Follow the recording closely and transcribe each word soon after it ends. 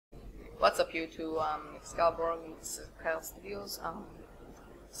What's up YouTube, Excalibur meets ExalStudios.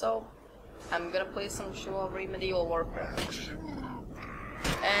 So I'm gonna play some Chivalry Medieval Warfare.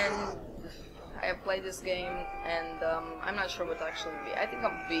 And I have played this game and I'm not sure what to actually be. I think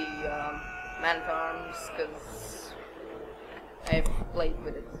I'll be Man-at-Arms because I've played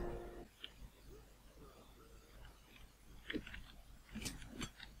with it.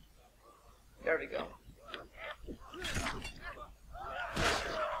 There we go.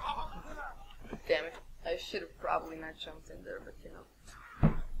 Damn it. I should have probably not jumped in there, but you know.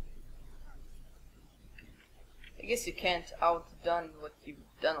 I guess you can't outdone what you've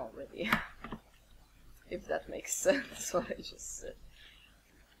done already. If that makes sense, what I just said.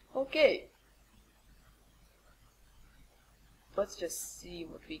 Okay. Let's just see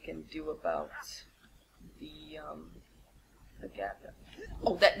what we can do about the gap.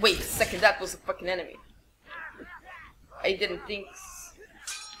 Oh, wait a second, that was a fucking enemy. I didn't think.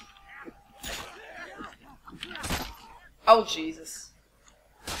 Oh, Jesus.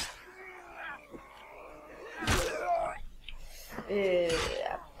 I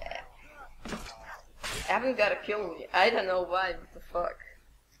haven't got a kill yet. I don't know why, what the fuck.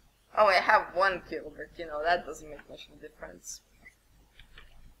 Oh, I have one kill, but you know, that doesn't make much of a difference.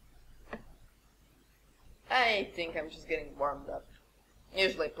 I think I'm just getting warmed up.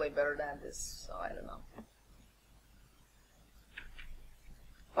 Usually I play better than this, so I don't know.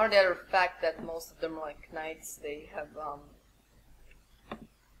 Or the other fact that most of them are like knights, they have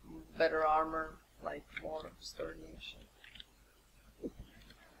better armor, like more sturdy and shit.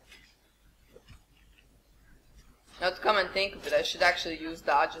 Now to come and think of it, I should actually use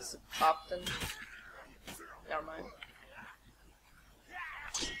dodges often. Never mind.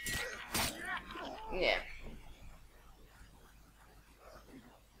 Yeah.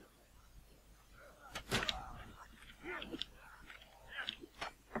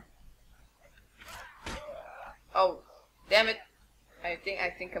 Oh, damn it. I think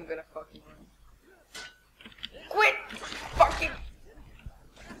I'm gonna fucking run. Quit! Fucking!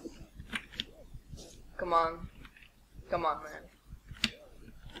 Come on. Come on, man.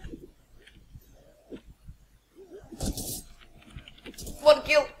 One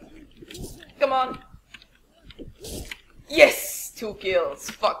kill! Come on! Yes! 2 kills!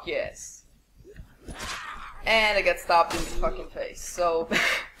 Fuck yes! And I got stopped in the fucking face, so...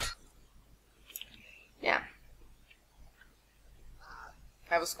 yeah.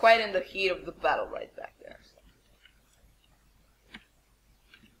 I was quite in the heat of the battle right back there.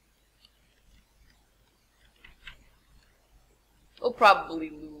 We'll probably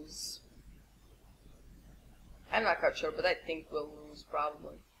lose. I'm not quite sure, but I think we'll lose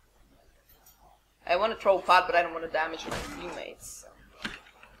probably. I want to throw a pot, but I don't want to damage my teammates. So.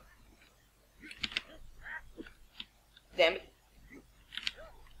 Damn it.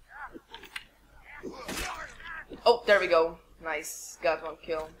 Oh, there we go. Nice, got 1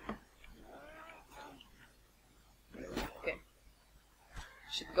 kill. Okay.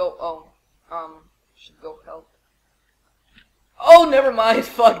 Should go, should go help. Oh, never mind,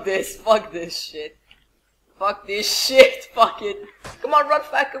 fuck this shit. Fuck this shit, fuck it. Come on, run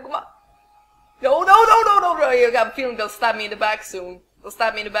back, come on. No, I got a feeling they'll stab me in the back soon.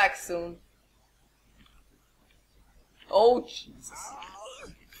 Oh, Jesus.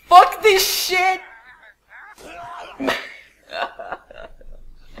 Fuck this shit!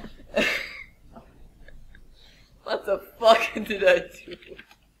 What the fuck did I do?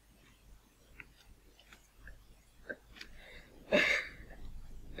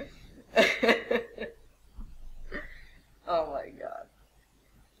 Oh my god.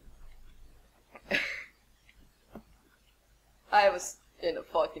 I was in a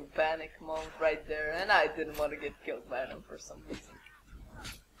fucking panic mode right there, and I didn't want to get killed by them for some reason.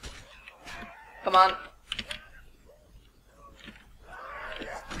 Come on.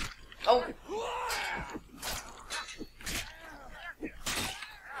 Oh!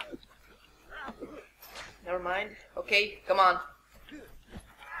 Never mind. Okay, come on.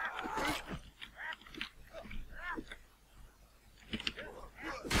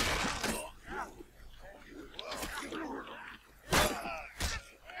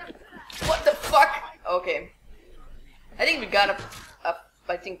 What the fuck? Okay. I think we got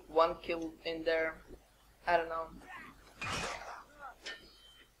I think 1 kill in there. I don't know.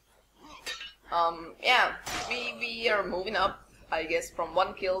 Yeah, we are moving up. I guess from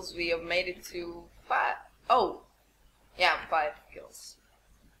 1 kills we have made it to 5. Oh, yeah, 5 kills.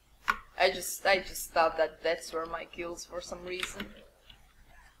 I just thought that that's where my kills for some reason.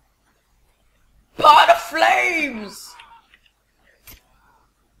 Pot of flames.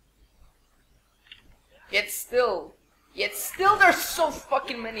 Yet still, Yet still there's so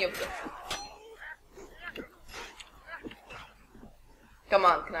fucking many of them. Come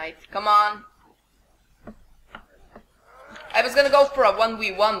on, Knight. Come on. I was gonna go for a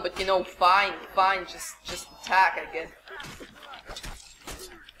 1v1, but you know, fine, just attack, I guess.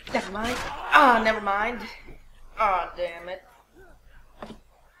 Never mind. Ah, never mind. Ah, damn it.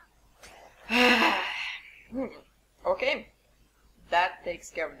 Okay. That takes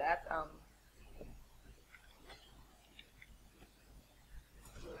care of that.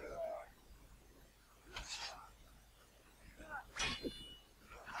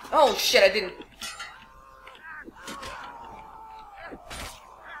 Oh shit, I didn't.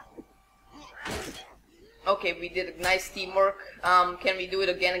 Okay, we did a nice teamwork. Can we do it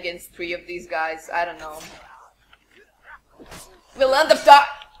again against 3 of these guys? I don't know. We'll end up dying.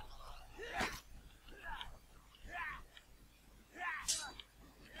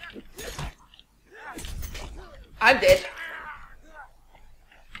 I'm dead.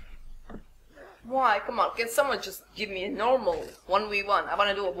 Why? Come on, can someone just give me a normal 1v1? I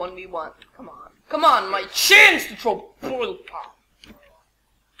wanna do a 1v1. Come on. Come on, my chance to throw boil pop.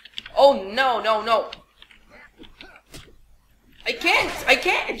 Oh no, no, no. I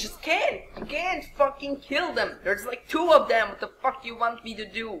just can't. You can't fucking kill them. There's like 2 of them. What the fuck do you want me to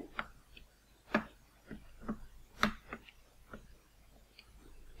do?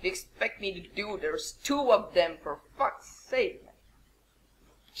 You expect me to do? There's 2 of them, for fuck's sake.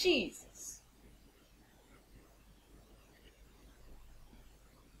 Jesus.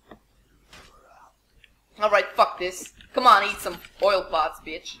 Alright, fuck this. Come on, eat some oil pots,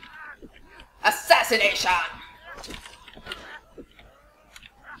 bitch. Assassination!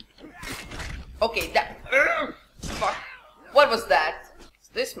 Okay, that... fuck. What was that?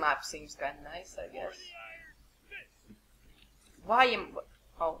 This map seems kinda nice, I guess. Why am...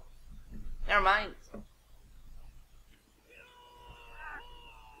 oh. Never mind.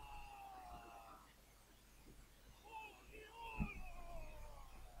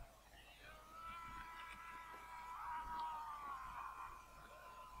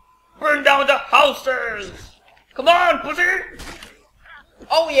 Burn down the houses! Come on, pussy!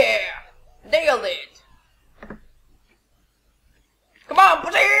 Oh yeah! Nailed it! Come on,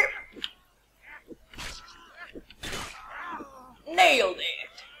 pussy! Nailed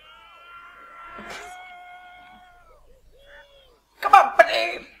it! Come on,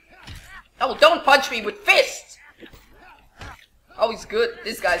 pussy! Oh, don't punch me with fists! Oh, he's good.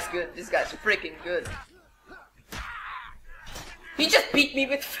 This guy's good. This guy's freaking good. He just beat me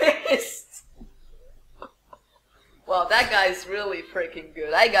with fists! Well, that guy's really freaking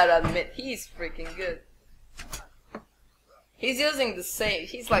good. I gotta admit, he's freaking good. He's using the same.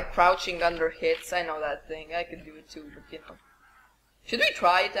 He's like crouching under hits. I know that thing. I could do it too, but you know. Should we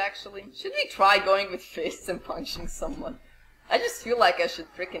try it actually? Should we try going with fists and punching someone? I just feel like I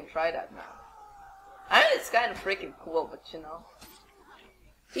should freaking try that now. I mean, it's kind of freaking cool, but you know.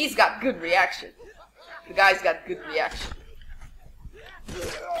 He's got good reaction. The guy's got good reaction.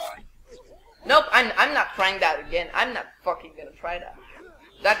 Nope, I'm not trying that again. I'm not fucking gonna try that.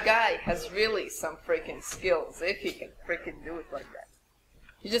 That guy has really some freaking skills if he can freaking do it like that.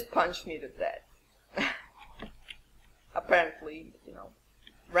 He just punched me to death. Apparently, you know,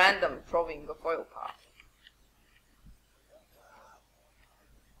 random throwing the foil pop.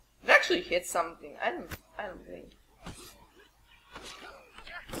 It actually hit something. I don't think.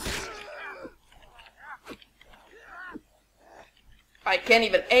 I can't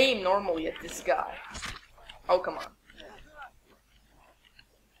even aim normally at this guy. Oh, come on.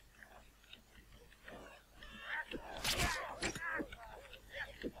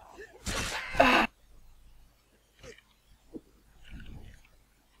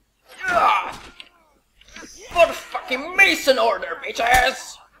 For the fucking Mason order,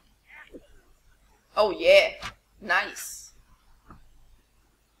 bitches! Oh yeah, nice.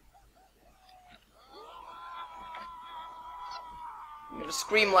 I'm gonna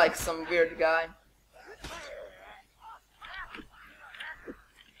scream like some weird guy.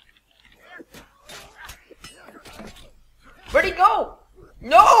 Where'd he go?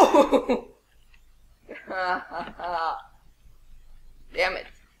 No! Damn it.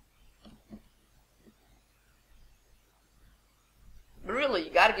 But really,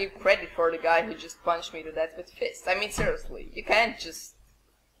 you gotta give credit for the guy who just punched me to death with fists. I mean, seriously, you can't just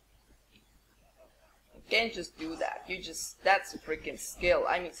do that. You just, that's a freaking skill.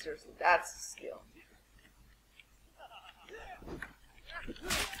 I mean, seriously, that's a skill.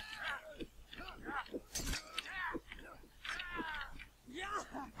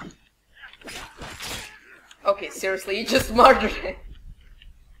 Okay, seriously, you just murdered him.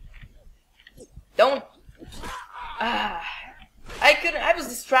 Don't.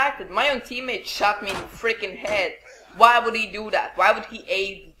 distracted. My own teammate shot me in the freaking head. Why would he do that? Why would he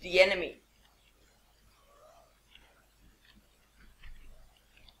aid the enemy?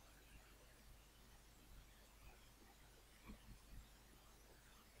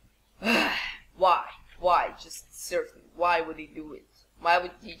 Why? Why? Just seriously, why would he do it? Why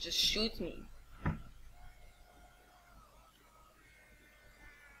would he just shoot me?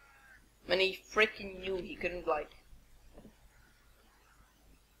 When he freaking knew he couldn't, like...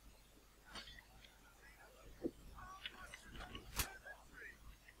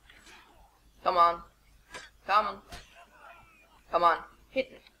 Come on. Come on. Come on.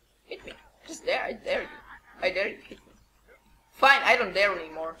 Hit me. Hit me. Just there. I dare you. I dare you. Hit me. Fine, I don't dare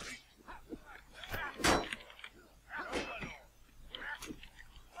anymore.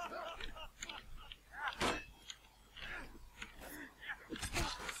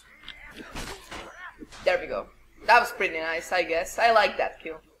 There we go. That was pretty nice, I guess. I like that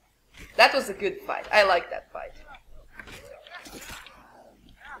kill. That was a good fight. I like that fight.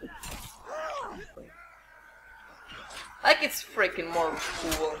 Like, it's freaking more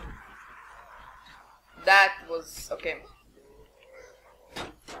cool. That was... okay.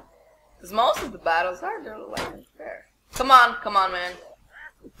 Because most of the battles are, they're like unfair. Come on, man.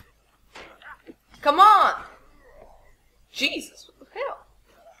 Come on! Jesus, what the hell?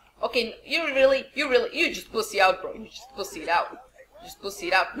 Okay, you just pussy out, bro. You just pussy it out. Just pussy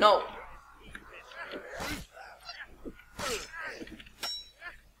it out. No.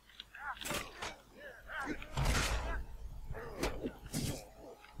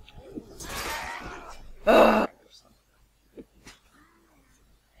 Ugh.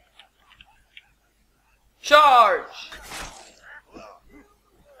 Charge!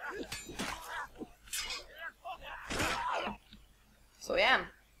 So yeah.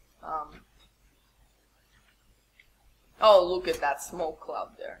 Oh, look at that smoke cloud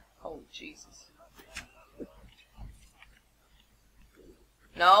there. Oh, Jesus.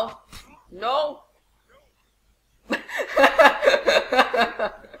 No? No?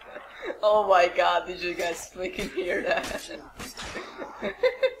 Oh my god, did you guys freaking hear that?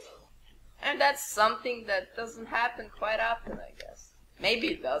 And that's something that doesn't happen quite often, I guess. Maybe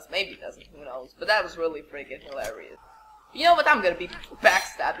it does, maybe it doesn't, who knows. But that was really freaking hilarious. You know what, I'm gonna be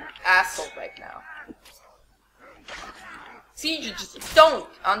backstabbing asshole right now. See, you just don't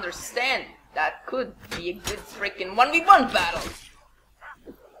understand that could be a good freaking 1v1 battle.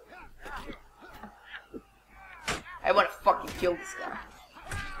 I wanna fucking kill this guy.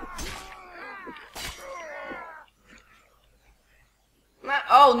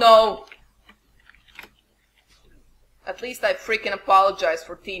 Oh no! At least I freaking apologize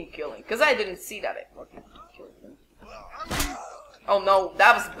for team killing, because I didn't see that I fucking killed him. Oh no,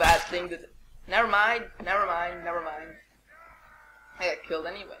 that was a bad thing. Never mind, never mind, never mind. I got killed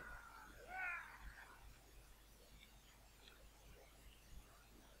anyway.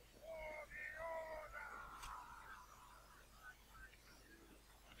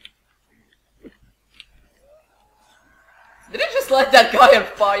 Did I just light that guy on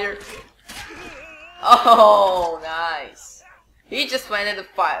fire? Oh, nice. He just went in the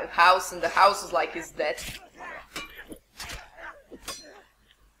house and the house is like his dead.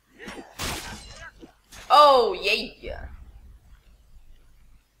 Oh, yeah.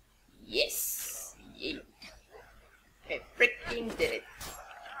 Yes. Yeah. I freaking did it.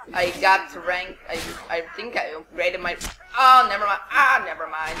 I got to rank. I think I upgraded my... Oh, never mind. Ah, never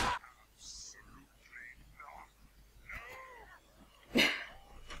mind.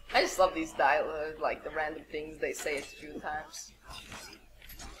 I just love these dialogue, like the random things they say a few times.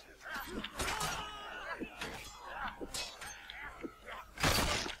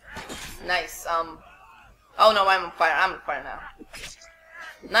 Nice, oh no, I'm on fire now.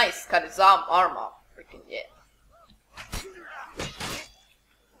 Nice, cut his arm off. Freaking yeah.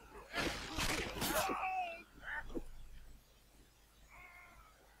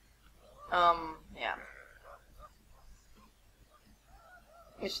 Yeah.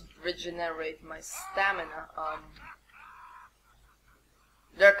 I should regenerate my stamina.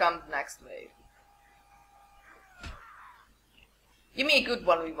 There comes the next wave. Give me a good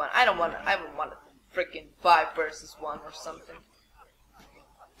 1v1. I don't want a freaking 5 versus 1 or something.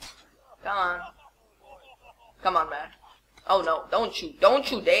 Come on. Come on, man. Oh no, don't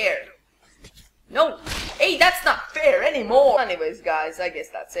you dare. No. Hey, that's not fair anymore. Anyways, guys, I guess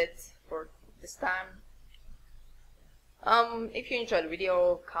that's it for this time. If you enjoyed the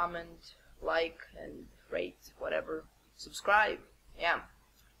video, comment, like, and rate, whatever. Subscribe, yeah.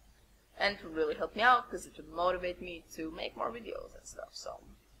 And it would really help me out, because it would motivate me to make more videos and stuff, so.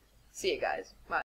 See you guys, bye.